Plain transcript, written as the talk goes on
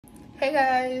Hey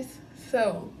guys,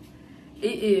 so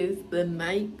it is the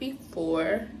night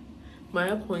before my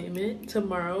appointment.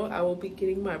 Tomorrow I will be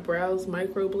getting my brows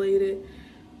microbladed.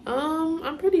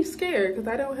 I'm pretty scared because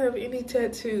I don't have any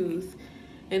tattoos.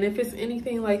 And if it's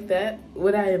anything like that,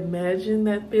 what I imagine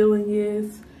that feeling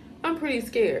is, I'm pretty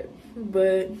scared.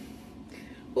 But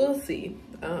we'll see.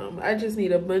 I just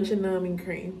need a bunch of numbing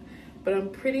cream. But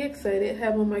I'm pretty excited.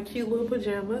 Have on my cute little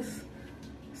pajamas,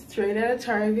 straight out of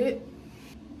Target.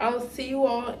 I'll see you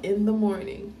all in the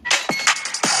morning.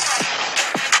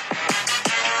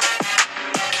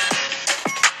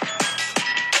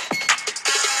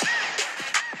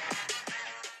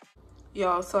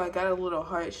 Y'all, so I got a little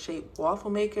heart-shaped waffle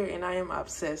maker and I am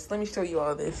obsessed. Let me show you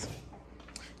all this.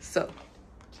 So,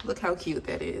 look how cute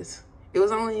that is. It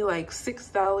was only like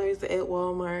 $6 at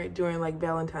Walmart during like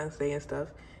Valentine's Day and stuff.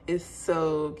 It's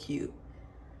so cute.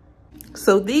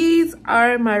 So these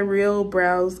are my real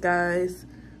brows, guys.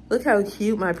 Look how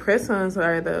cute my press-ons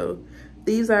are though.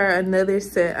 These are another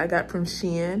set I got from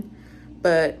Shein.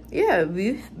 But yeah,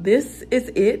 this is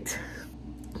it.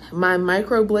 My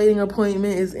microblading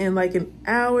appointment is in like an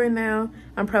hour now.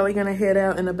 I'm probably gonna head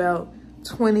out in about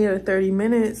 20 or 30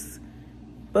 minutes.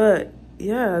 But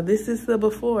yeah, this is the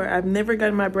before. I've never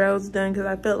gotten my brows done because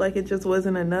I felt like it just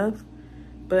wasn't enough.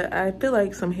 But I feel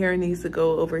like some hair needs to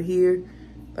go over here,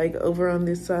 like over on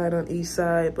this side, on each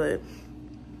side. But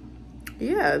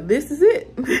yeah, this is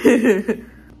it.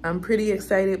 I'm pretty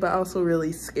excited, but also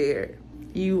really scared.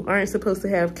 You aren't supposed to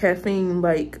have caffeine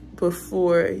like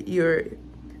before your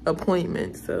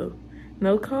appointment, so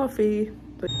no coffee.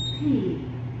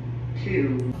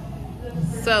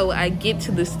 So I get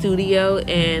to the studio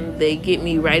and they get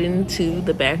me right into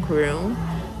the back room.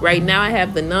 Right now I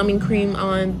have the numbing cream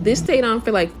on. This stayed on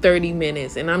for like 30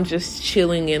 minutes and I'm just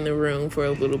chilling in the room for a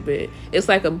little bit. It's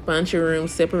like a bunch of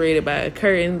rooms separated by a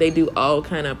curtain. They do all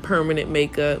kind of permanent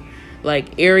makeup,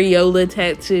 like areola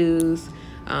tattoos,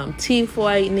 teeth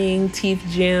whitening, teeth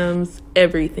gems,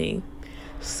 everything.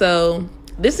 So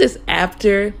this is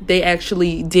after they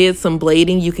actually did some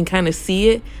blading. You can kind of see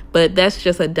it, but that's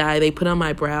just a dye they put on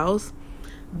my brows.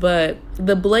 But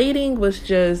the blading was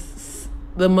just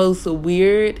the most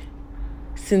weird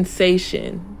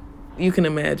sensation you can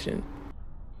imagine.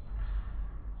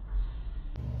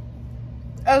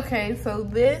 Okay, so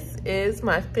this is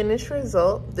my finished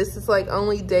result. This is like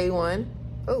only day one.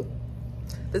 Oh,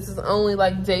 this is only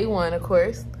like day one, of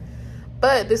course.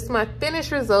 But this is my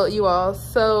finished result, you all.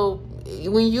 So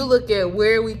when you look at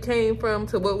where we came from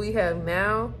to what we have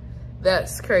now,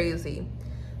 that's crazy.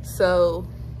 So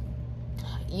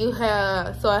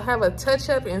I have a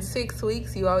touch-up in 6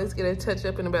 weeks. You always get a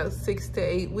touch-up in about 6 to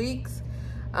 8 weeks.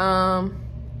 And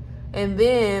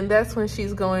then that's when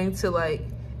she's going to, like,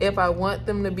 if I want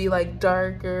them to be like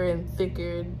darker and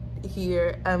thicker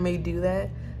here, I may do that.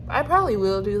 I probably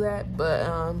will do that,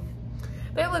 but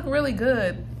they look really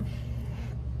good.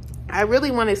 I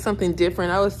really wanted something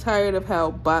different. I was tired of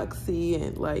how boxy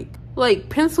and like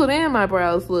penciled in my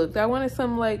brows looked. I wanted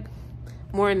something like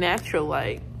more natural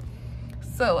like.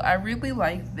 So I really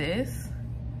like this.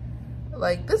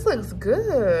 Like, this looks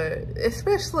good,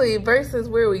 especially versus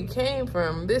where we came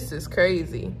from. This is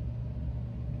crazy.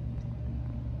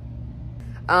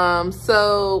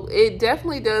 So it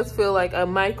definitely does feel like a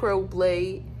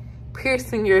microblade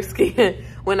piercing your skin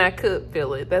when I could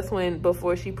feel it. That's when,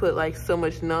 before she put like so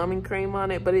much numbing cream on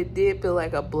it, but it did feel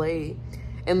like a blade.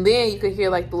 And then you could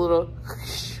hear like the little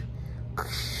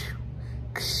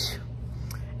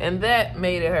and that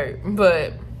made it hurt,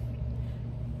 but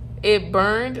it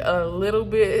burned a little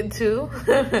bit too,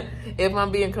 if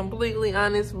I'm being completely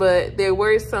honest. But there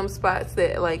were some spots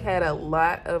that like had a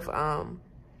lot of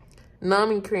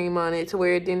numbing cream on it to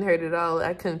where it didn't hurt at all.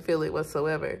 I couldn't feel it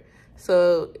whatsoever.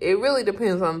 So it really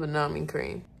depends on the numbing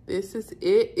cream. This is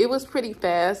it. It was pretty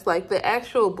fast. Like, the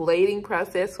actual blading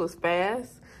process was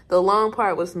fast. The long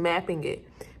part was mapping it,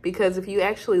 because if you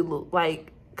actually like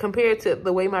compared to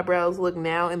the way my brows look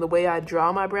now and the way I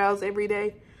draw my brows every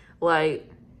day, like,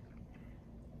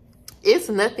 it's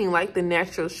nothing like the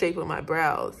natural shape of my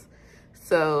brows.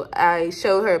 So I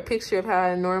showed her a picture of how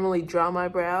I normally draw my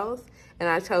brows, and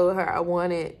I told her I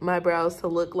wanted my brows to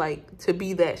look like, to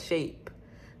be that shape.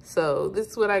 So this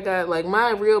is what I got. Like, my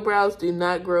real brows do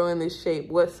not grow in this shape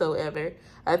whatsoever.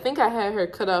 I think I had her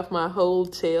cut off my whole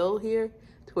tail here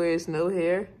to where it's no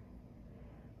hair.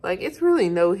 Like, it's really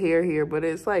no hair here, but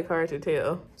it's like hard to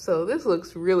tell. So this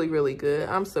looks really, really good.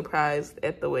 I'm surprised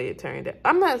at the way it turned out.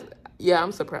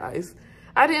 I'm surprised.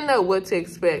 I didn't know what to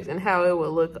expect and how it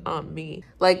would look on me.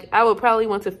 Like, I would probably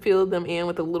want to fill them in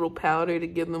with a little powder to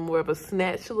give them more of a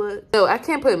snatch look. So I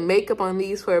can't put makeup on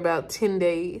these for about 10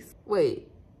 days. Wait,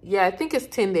 yeah, I think it's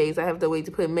 10 days I have to wait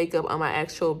to put makeup on my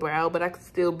actual brow, but I can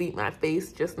still beat my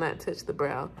face, just not touch the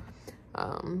brow.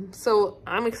 So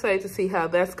I'm excited to see how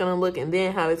that's gonna look, and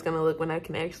then how it's gonna look when I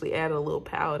can actually add a little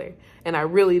powder. And I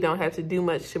really don't have to do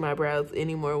much to my brows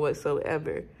anymore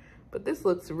whatsoever. But this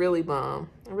looks really bomb.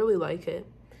 I really like it.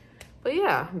 But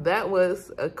yeah, that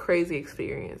was a crazy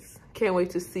experience. Can't wait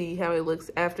to see how it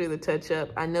looks after the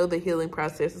touch-up. I know the healing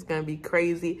process is gonna be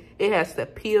crazy. It has to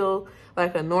peel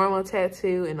like a normal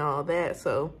tattoo and all that.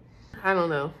 So I don't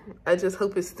know. I just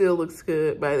hope it still looks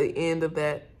good by the end of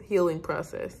that healing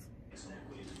process.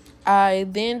 I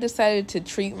then decided to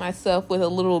treat myself with a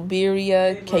little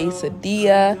birria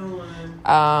quesadilla.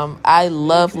 I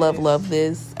love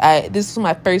this. This was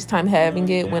my first time having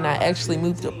it when I actually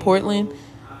moved to Portland,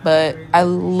 but I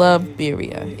love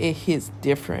birria. It hits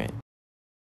different.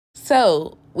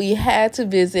 So we had to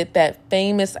visit that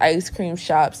famous ice cream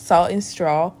shop, Salt and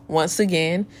Straw, once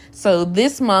again. So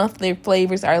this month, their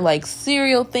flavors are like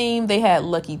cereal themed. They had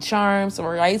Lucky Charms,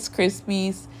 Rice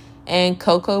Krispies, and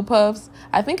Cocoa Puffs.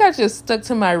 I think I just stuck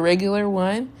to my regular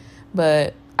one,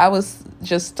 but I was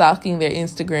just stalking their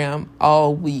Instagram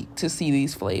all week to see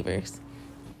these flavors.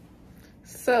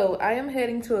 So I am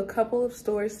heading to a couple of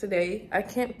stores today. I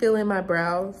can't fill in my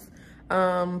brows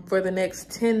for the next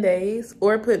 10 days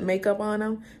or put makeup on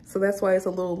them. So that's why it's a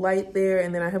little light there.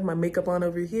 And then I have my makeup on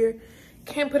over here.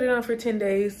 Can't put it on for 10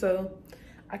 days. So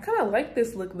I kind of like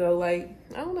this look though. Like,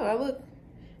 I don't know, I look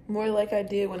more like I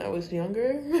did when I was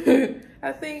younger,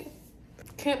 I think.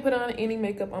 Can't put on any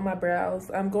makeup on my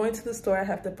brows. I'm going to the store. I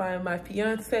have to find my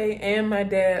fiance and my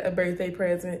dad a birthday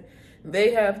present.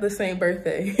 They have the same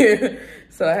birthday,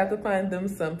 so I have to find them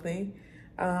something.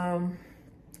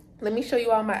 Let me show you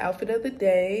all my outfit of the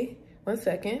day. 1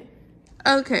 second.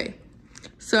 Okay,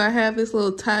 so I have this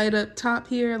little tied up top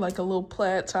here, like a little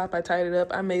plaid top. I tied it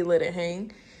up. I may let it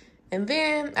hang. And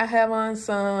then I have on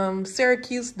some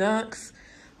Syracuse Dunks.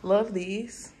 Love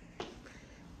these.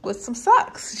 With some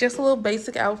socks. Just a little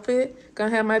basic outfit.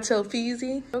 Gonna have my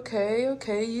Telfeezy.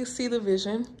 Okay, you see the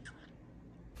vision.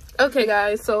 Okay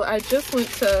guys, so I just went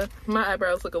to, my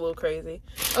eyebrows look a little crazy.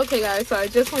 Okay guys, so I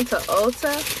just went to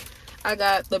Ulta. I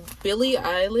got the Billie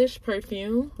Eilish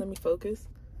perfume. Let me focus.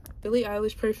 Billie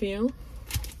Eilish perfume.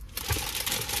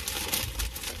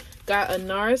 Got a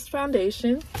NARS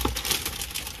foundation.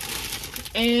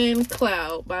 And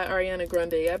Cloud by Ariana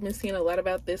Grande. I've been seeing a lot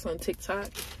about this on TikTok,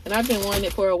 and I've been wanting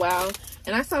it for a while.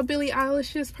 And I saw Billie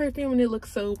Eilish's perfume, and it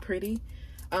looks so pretty.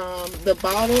 The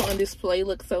bottle on display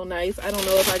looks so nice. I don't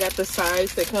know if I got the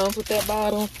size that comes with that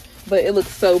bottle, but it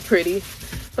looks so pretty.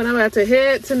 But I'm about to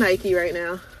head to Nike right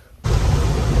now.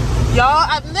 Y'all,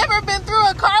 I've never been through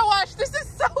a car wash. This is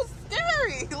so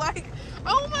scary. Like,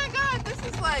 oh my God, this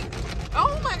is like,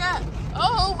 oh my God.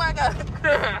 Oh my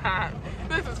God.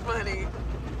 This is funny.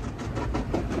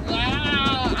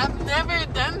 Wow, I've never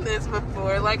done this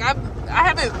before. Like, I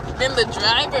haven't been the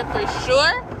driver for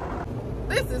sure.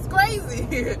 This is crazy.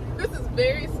 This is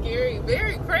very scary,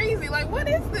 very crazy. Like, what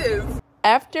is this?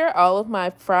 After all of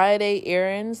my Friday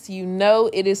errands, you know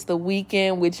it is the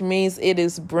weekend, which means it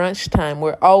is brunch time.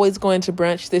 We're always going to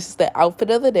brunch. This is the outfit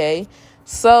of the day.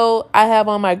 So I have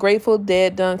on my Grateful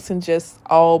Dead Dunks in just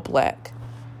all black.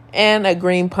 And a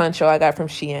green poncho I got from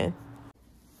Shein.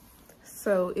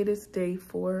 So it is day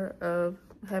 4 of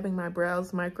having my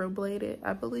brows microbladed.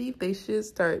 I believe they should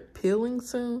start peeling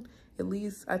soon. At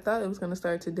least I thought it was going to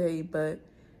start today, but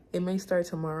it may start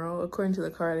tomorrow. According to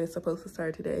the card, it's supposed to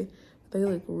start today. They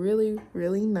look really,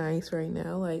 really nice right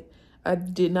now. Like, I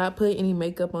did not put any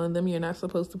makeup on them. You're not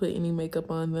supposed to put any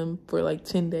makeup on them for like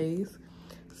 10 days.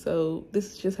 So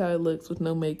this is just how it looks with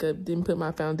no makeup. Didn't put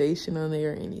my foundation on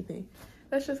there or anything.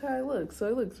 That's just how it looks. So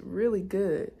it looks really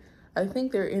good. I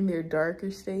think they're in their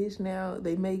darker stage now.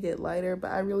 They may get lighter,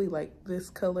 but I really like this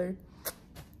color.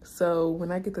 So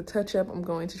when I get the touch up, I'm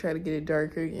going to try to get it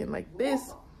darker again like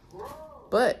this.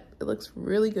 But it looks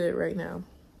really good right now.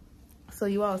 So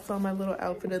you all saw my little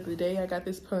outfit of the day. I got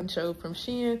this poncho from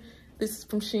Shein. This is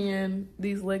from Shein.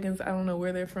 These leggings, I don't know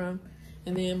where they're from.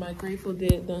 And then my Grateful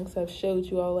Dead Dunks I've showed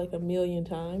you all like a million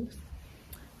times.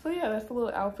 So yeah, that's the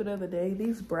little outfit of the day.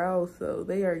 These brows though,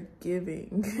 they are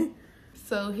giving.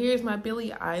 So here's my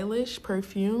Billie Eilish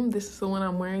perfume. This is the one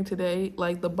I'm wearing today.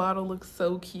 Like, the bottle looks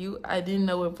so cute. I didn't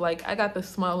know if, like, I got the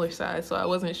smaller size, so I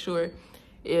wasn't sure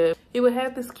if it would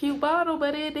have this cute bottle,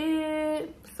 but it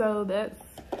did. So that's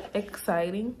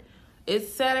exciting.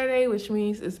 It's Saturday, which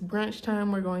means it's brunch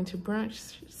time. We're going to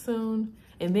brunch soon.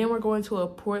 And then we're going to a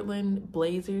Portland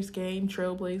Blazers game,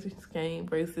 Trail Blazers game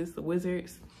versus the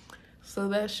Wizards. So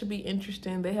that should be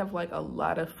interesting. They have, like, a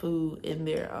lot of food in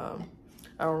their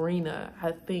arena.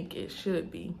 I think it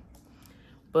should be.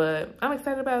 But I'm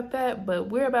excited about that, but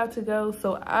we're about to go,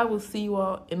 so I will see you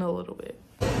all in a little bit.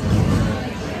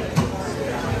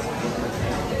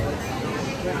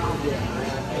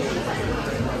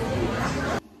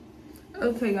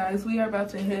 Okay guys, we are about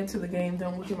to head to the game.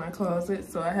 Don't look at my closet.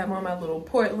 So I have on my little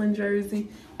Portland jersey.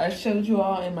 I showed you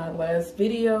all in my last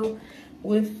video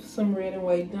with some red and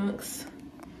white dunks.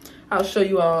 I'll show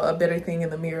you all a better thing in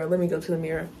the mirror. Let me go to the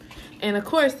mirror. And of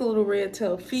course the little red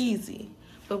tail Feezy.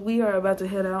 But we are about to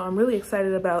head out. I'm really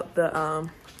excited about the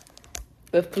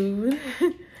food.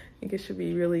 I think it should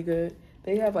be really good.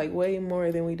 They have like way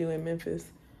more than we do in Memphis.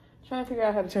 I'm trying to figure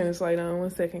out how to turn this light on.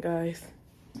 1 second, guys.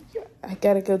 I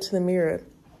gotta go to the mirror.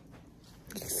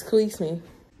 Squeeze me.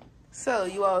 So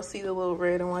you all see the little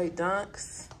red and white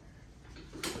dunks.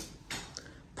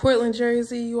 Portland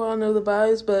jersey, you all know the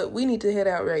vibes, but we need to head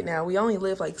out right now. We only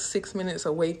live like 6 minutes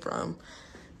away from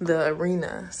the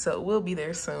arena, so we'll be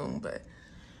there soon, but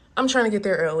I'm trying to get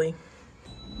there early.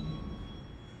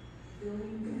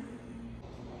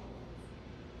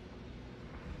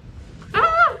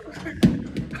 Ah!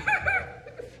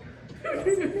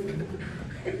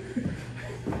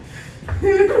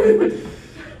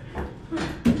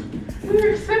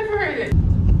 We're separated.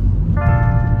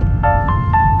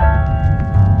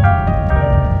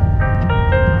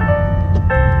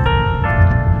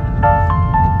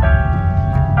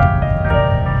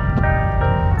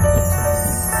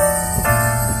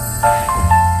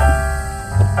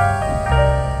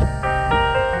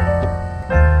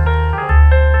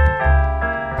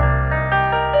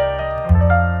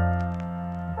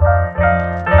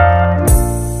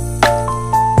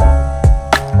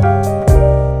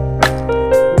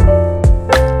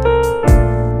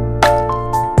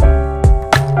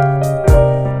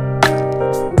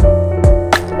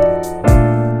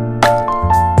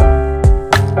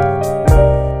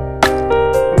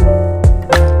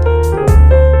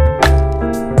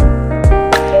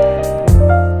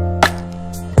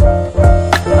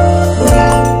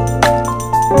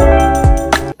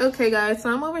 Okay guys,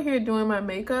 so I'm over here doing my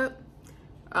makeup.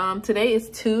 Today is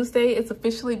Tuesday. It's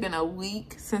officially been a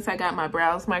week since I got my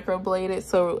brows microbladed,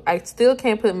 so I still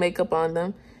can't put makeup on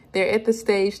them. They're at the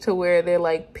stage to where they're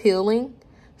like peeling.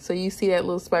 So you see that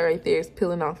little spot right there is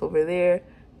peeling off over there.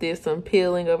 There's some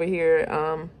peeling over here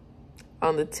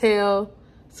on the tail.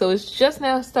 So it's just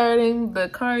now starting. The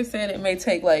card said it may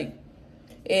take like,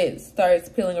 it starts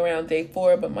peeling around day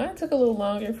 4, but mine took a little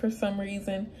longer for some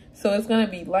reason. So it's gonna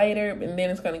be lighter and then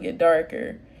it's gonna get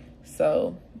darker.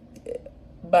 So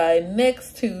by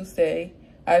next Tuesday,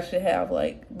 I should have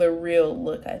like the real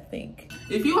look, I think.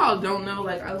 If you all don't know,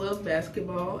 like I love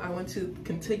basketball. I went to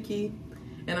Kentucky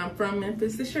and I'm from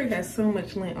Memphis. This shirt has so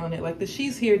much lint on it. Like the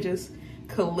sheets here just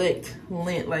collect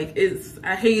lint. Like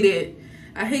I hate it.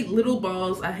 I hate little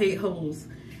balls, I hate holes.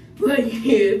 Like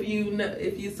if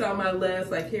you saw my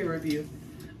last like hair review.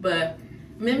 But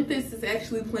Memphis is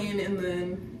actually playing in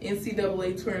the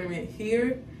NCAA tournament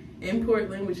here in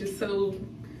Portland, which is so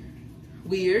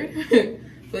weird.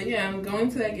 But yeah, I'm going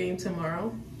to that game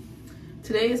tomorrow.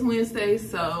 Today is Wednesday,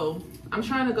 so I'm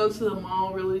trying to go to the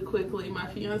mall really quickly. My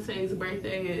fiance's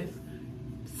birthday is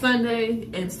Sunday,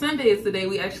 and Sunday is the day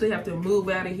we actually have to move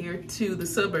out of here to the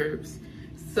suburbs.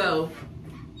 So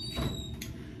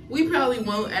we probably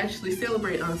won't actually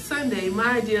celebrate on Sunday.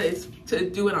 My idea is to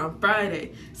do it on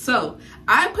Friday. So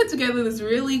I put together this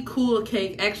really cool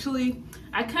cake. Actually,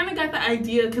 I kind of got the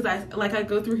idea because I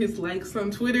go through his likes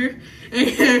on Twitter,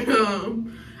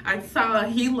 and I saw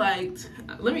he liked,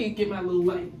 let me get my little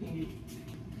light here.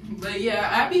 But yeah,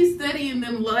 I be studying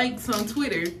them likes on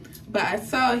Twitter, but I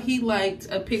saw he liked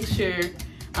a picture,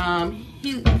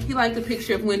 he liked a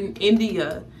picture of when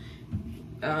India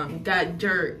got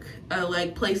Dirk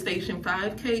like PlayStation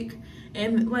 5 cake,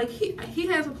 and like he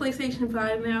has a PlayStation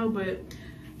 5 now, but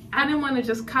I didn't want to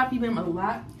just copy them a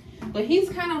lot. But he's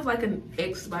kind of like an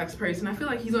Xbox person. I feel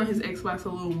like he's on his Xbox a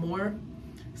little more.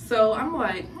 So I'm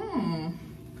like,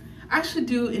 I should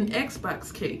do an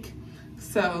Xbox cake.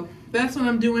 So that's what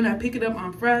I'm doing. I pick it up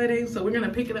on Friday, so we're gonna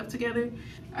pick it up together.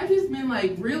 I've just been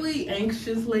like really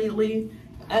anxious lately.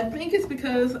 I think it's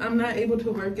because I'm not able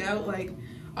to work out. Like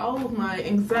all of my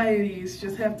anxieties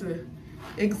just have to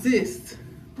exist.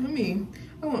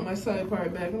 I want my side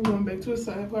part back. I'm going back to a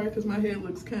side part because my head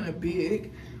looks kind of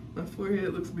big. My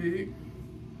forehead looks big.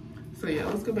 So yeah,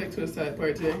 let's go back to a side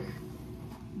part today.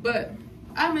 But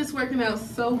I miss working out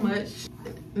so much.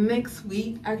 Next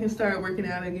week, I can start working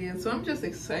out again. So I'm just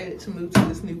excited to move to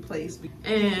this new place.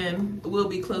 And we'll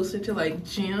be closer to like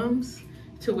gyms,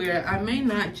 to where I may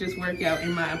not just work out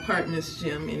in my apartment's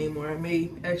gym anymore. I may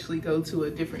actually go to a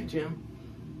different gym.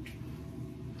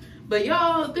 But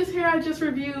y'all, this hair I just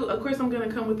reviewed, of course I'm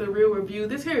gonna come with a real review.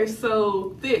 This hair is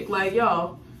so thick, like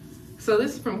y'all. So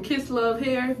this is from Kiss Love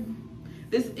Hair.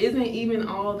 This isn't even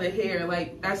all the hair.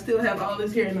 Like, I still have all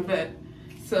this hair in the back.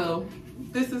 So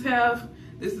this is half,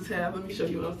 this is half. Let me show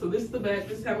you all. So this is the back,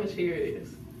 this is how much hair it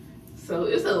is. So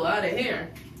it's a lot of hair.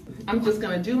 I'm just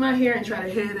gonna do my hair and try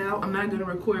to head out. I'm not gonna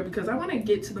record because I wanna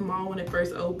get to the mall when it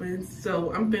first opens.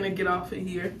 So I'm gonna get off of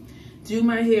here, do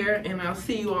my hair, and I'll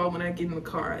see you all when I get in the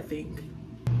car, I think.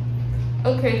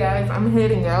 Okay guys, I'm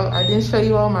heading out. I didn't show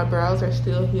you all, my brows are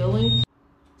still healing.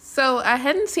 So I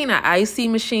hadn't seen an icy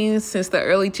machine since the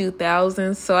early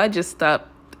 2000s, so I just stopped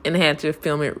and had to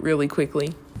film it really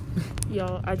quickly.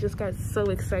 Y'all, I just got so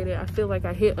excited. I feel like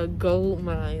I hit a gold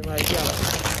mine. Like, y'all,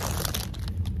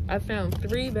 I found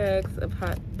 3 bags of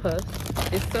hot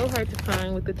puffs. It's so hard to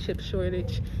find with the chip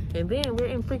shortage. And then we're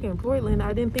in freaking Portland.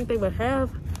 I didn't think they would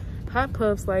have hot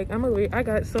puffs. Like, I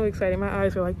got so excited. My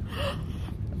eyes were like,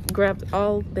 grabbed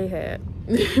all they had.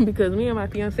 Because me and my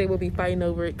fiance will be fighting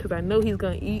over it because I know he's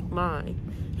gonna eat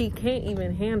mine. He can't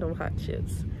even handle hot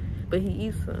chips, but he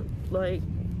eats them. Like,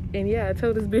 and yeah, I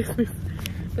told his business.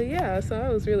 But yeah, so I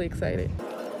was really excited.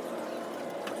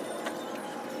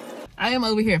 I am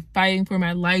over here fighting for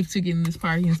my life to get in this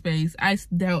parking space. I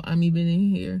doubt I'm even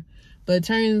in here. But it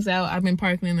turns out I've been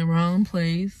parking in the wrong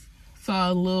place.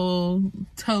 Saw a little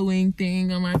towing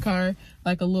thing on my car,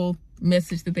 like a little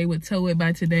message that they would tow it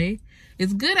by today.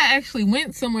 It's good I actually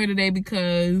went somewhere today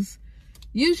because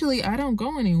usually I don't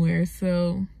go anywhere.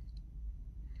 So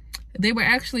they were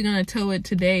actually gonna tow it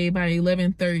today by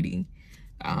 11:30.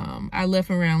 I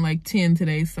left around like 10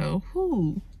 today, so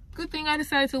whew, good thing I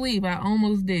decided to leave. I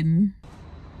almost didn't.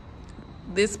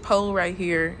 This pole right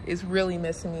here is really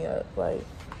messing me up, like,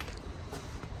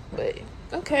 but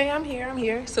okay, I'm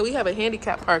here. So we have a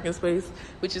handicap parking space,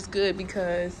 which is good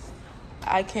because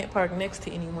I can't park next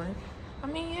to anyone. I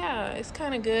mean, yeah, it's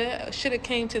kind of good. Should have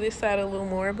came to this side a little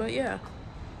more, but yeah,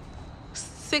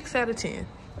 6 out of 10.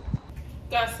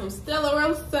 Got some Stella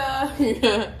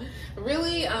Rosa.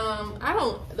 Really,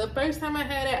 the first time I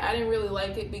had it, I didn't really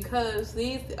like it because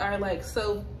these are like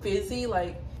so fizzy,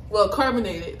 like, well,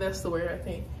 carbonated, that's the word, I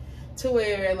think, to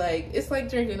where like, it's like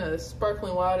drinking a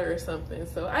sparkling water or something.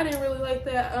 So I didn't really like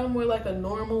that. I'm more like a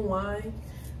normal wine,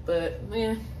 but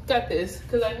man, got this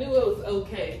because I knew it was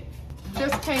okay.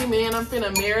 Just came in, I'm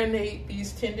finna marinate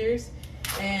these tenders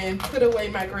and put away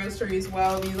my groceries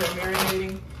while these are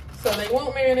marinating. So they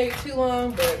won't marinate too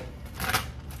long, but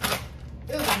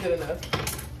it'll be good enough.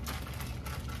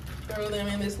 Throw them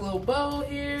in this little bowl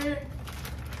here.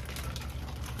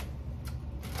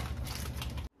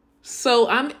 So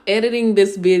I'm editing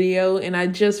this video and I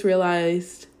just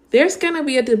realized there's gonna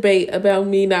be a debate about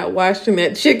me not washing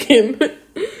that chicken.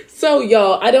 So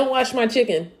y'all, I don't wash my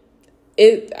chicken.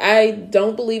 I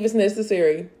don't believe it's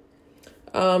necessary.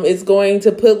 It's going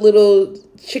to put little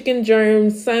chicken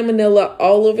germs, salmonella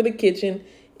all over the kitchen.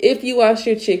 If you wash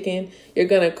your chicken, you're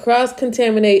going to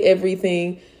cross-contaminate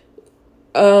everything.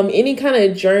 Any kind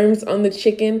of germs on the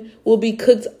chicken will be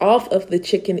cooked off of the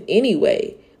chicken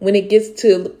anyway. When it gets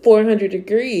to 400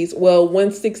 degrees, well,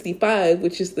 165,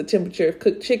 which is the temperature of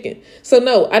cooked chicken. So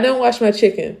no, I don't wash my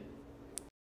chicken.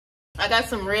 I got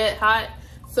some Red Hot.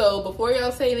 So before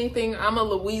y'all say anything, I'm a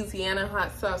Louisiana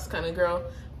hot sauce kind of girl.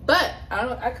 But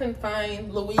I couldn't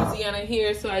find Louisiana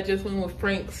here, so I just went with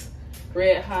Frank's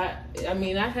Red Hot. I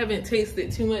mean, I haven't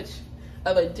tasted too much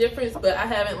of a difference, but I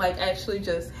haven't like actually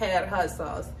just had hot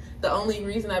sauce. The only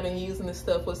reason I've been using this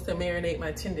stuff was to marinate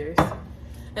my tenders.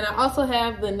 And I also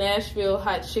have the Nashville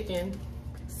hot chicken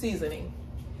seasoning.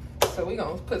 So we're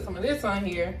gonna put some of this on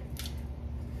here.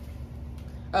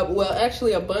 Well,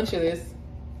 actually a bunch of this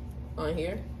on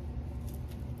here.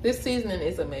 This seasoning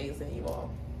is amazing, you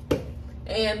all.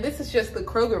 And this is just the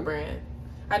Kroger brand.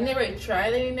 I've never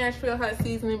tried any Nashville hot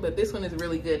seasoning, but this one is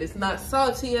really good. It's not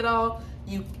salty at all.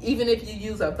 Even if you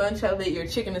use a bunch of it, your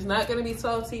chicken is not gonna be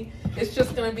salty. It's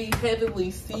just gonna be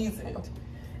heavily seasoned.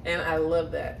 And I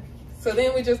love that. So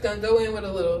then we're just gonna go in with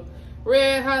a little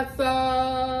red hot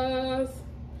sauce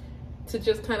to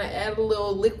just kind of add a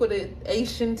little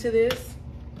liquidation to this.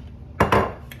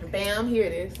 Bam, here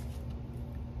it is.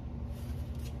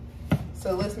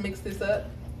 So let's mix this up.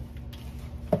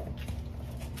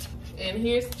 And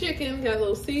here's chicken, got a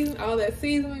little season, all that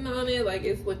seasoning on it, like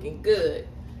it's looking good.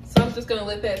 So I'm just gonna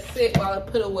let that sit while I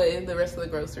put away the rest of the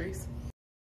groceries.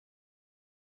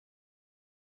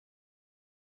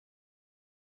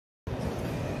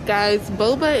 Guys,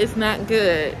 boba is not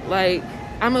good. Like,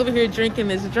 I'm over here drinking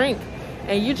this drink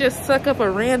and you just suck up a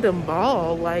random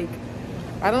ball. Like,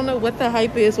 I don't know what the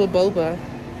hype is with boba.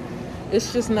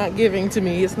 It's just not giving to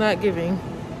me. It's not giving.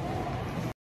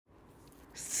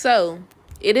 So,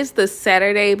 it is the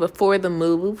Saturday before the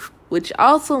move, which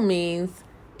also means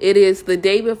it is the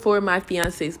day before my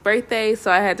fiance's birthday. So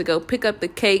I had to go pick up the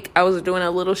cake. I was doing a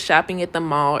little shopping at the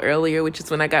mall earlier, which is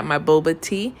when I got my boba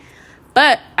tea.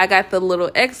 But I got the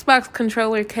little Xbox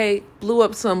controller cake, blew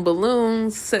up some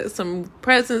balloons, set some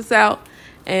presents out,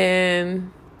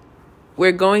 and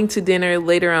we're going to dinner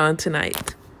later on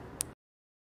tonight.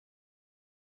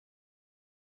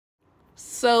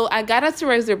 So I got us a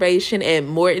reservation at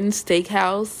Morton's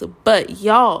Steakhouse, but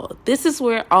y'all, this is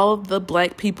where all of the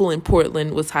black people in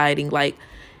Portland was hiding. Like,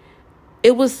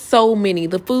 it was so many.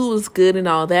 The food was good and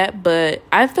all that, but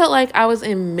I felt like I was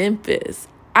in Memphis.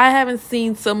 I haven't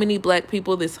seen so many black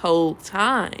people this whole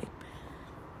time.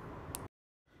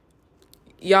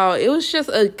 Y'all, it was just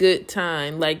a good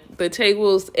time. Like, the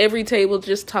tables, every table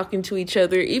just talking to each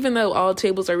other, even though all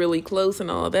tables are really close and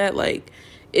all that, like,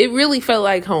 it really felt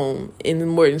like home in the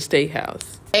Morton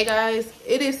Steakhouse. Hey guys,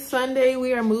 it is Sunday.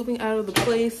 We are moving out of the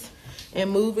place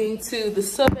and moving to the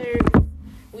suburbs.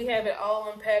 We have it all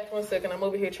unpacked. 1 second, I'm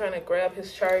over here trying to grab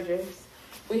his chargers.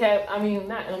 We have,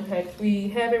 not unpacked. We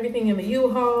have everything in the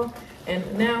U-Haul,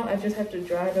 and now I just have to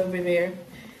drive over there.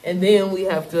 And then we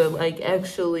have to, like,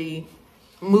 actually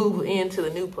move into the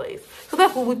new place. So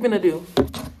that's what we're gonna do.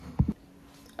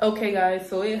 Okay guys,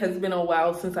 so it has been a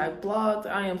while since I vlogged.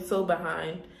 I am so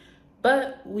behind,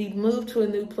 but we moved to a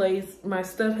new place. My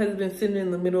stuff has been sitting in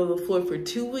the middle of the floor for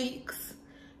 2 weeks.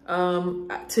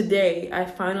 Today I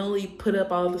finally put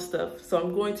up all the stuff, so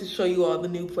I'm going to show you all the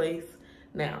new place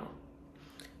now.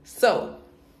 So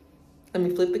let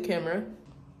me flip the camera.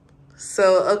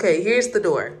 So okay, here's the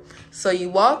door. So you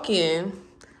walk in.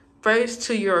 First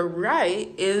to your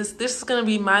right this is gonna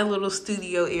be my little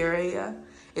studio area.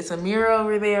 It's a mirror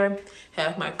over there.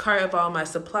 Have my cart of all my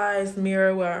supplies,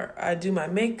 mirror where I do my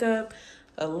makeup,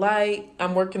 a light.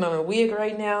 I'm working on a wig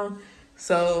right now.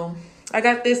 So I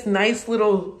got this nice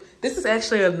little, this is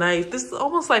actually this is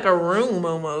almost like a room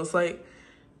almost, like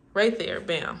right there,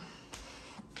 bam.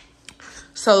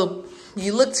 So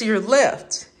you look to your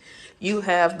left, you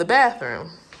have the bathroom.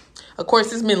 Of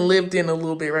course, it's been lived in a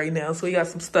little bit right now, so we got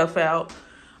some stuff out.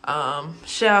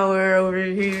 Shower over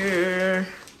here.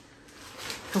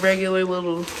 Regular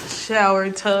little shower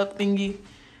tub thingy.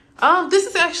 This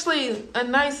is actually a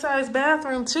nice sized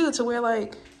bathroom too, to where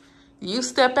like you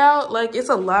step out, like it's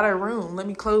a lot of room. Let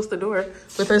me close the door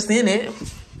with us in it.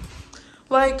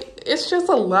 Like, it's just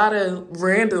a lot of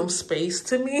random space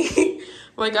to me.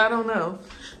 Like, I don't know.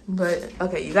 But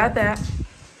okay, you got that.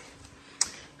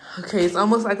 Okay, it's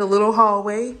almost like a little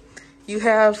hallway. You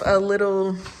have a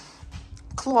little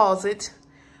closet,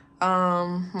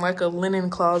 like a linen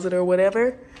closet or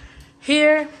whatever.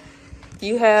 Here,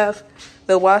 you have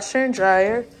the washer and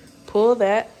dryer. Pull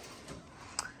that.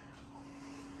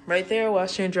 Right there,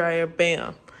 washer and dryer,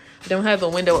 bam. I don't have the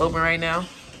window open right now.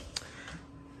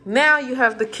 Now you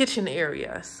have the kitchen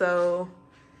area. So,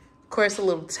 of course, a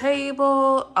little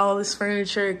table. All this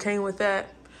furniture came with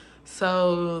that.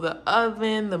 So the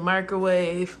oven, the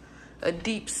microwave, a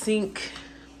deep sink,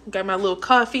 got my little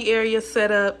coffee area set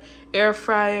up, air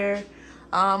fryer,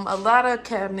 a lot of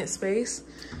cabinet space.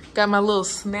 Got my little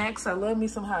snacks. I love me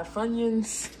some hot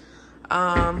Funyuns.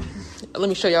 Let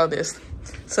me show y'all this.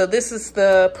 So this is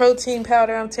the protein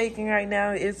powder I'm taking right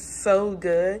now. It's so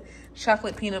good.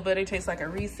 Chocolate peanut butter, tastes like a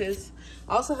Reese's.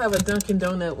 I also have a Dunkin'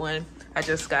 Donut one I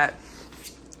just got.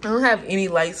 I don't have any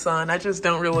lights on. I just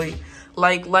don't really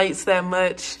like lights that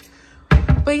much.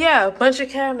 But yeah, a bunch of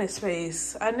cabinet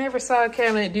space. I never saw a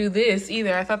cabinet do this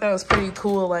either. I thought that was pretty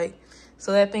cool. Like,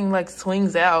 so that thing like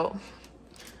swings out.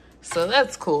 So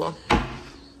that's cool.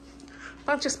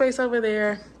 Bunch of space over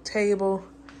there, table.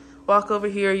 Walk over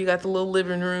here, you got the little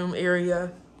living room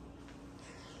area.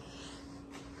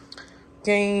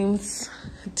 Games,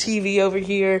 TV over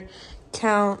here,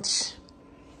 couch.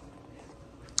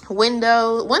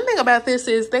 Window. One thing about this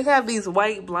is they have these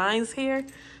white blinds here,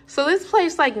 so this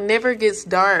place like never gets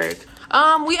dark.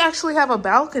 We actually have a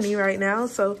balcony right now,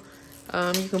 so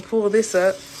you can pull this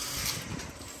up.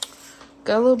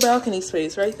 Got a little balcony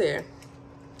space right there.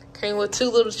 Came with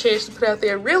 2 little chairs to put out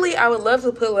there. Really, I would love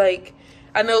to put like,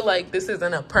 I know like this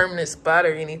isn't a permanent spot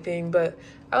or anything, but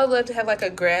I would love to have like a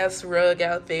grass rug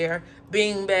out there,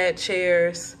 beanbag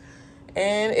chairs.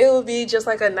 And it will be just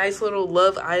like a nice little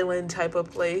Love Island type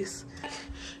of place.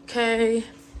 Okay,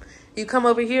 you come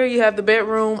over here, you have the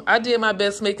bedroom. I did my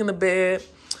best making the bed.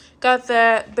 Got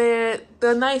that bed,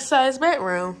 the nice size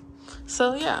bedroom.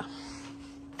 So yeah.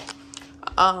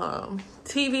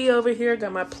 TV over here,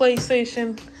 got my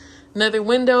PlayStation. Another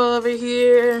window over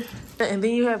here. And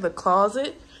then you have the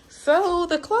closet. So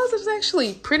the closet is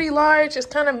actually pretty large. It's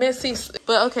kind of messy,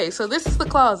 but okay, so this is the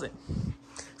closet.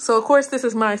 So of course this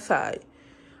is my side.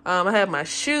 I have my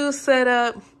shoes set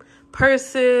up,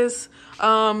 purses.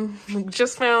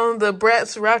 Just found the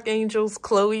Bratz Rock Angels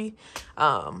Chloe.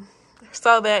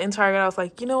 Saw that in Target. I was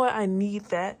like, you know what? I need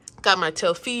that. Got my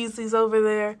Telfeezys over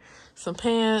there, some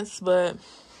pants, but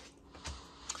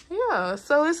yeah.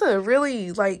 So it's a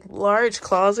really like large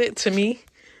closet to me.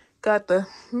 Got the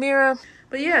mirror,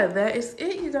 but yeah, that is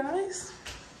it, you guys.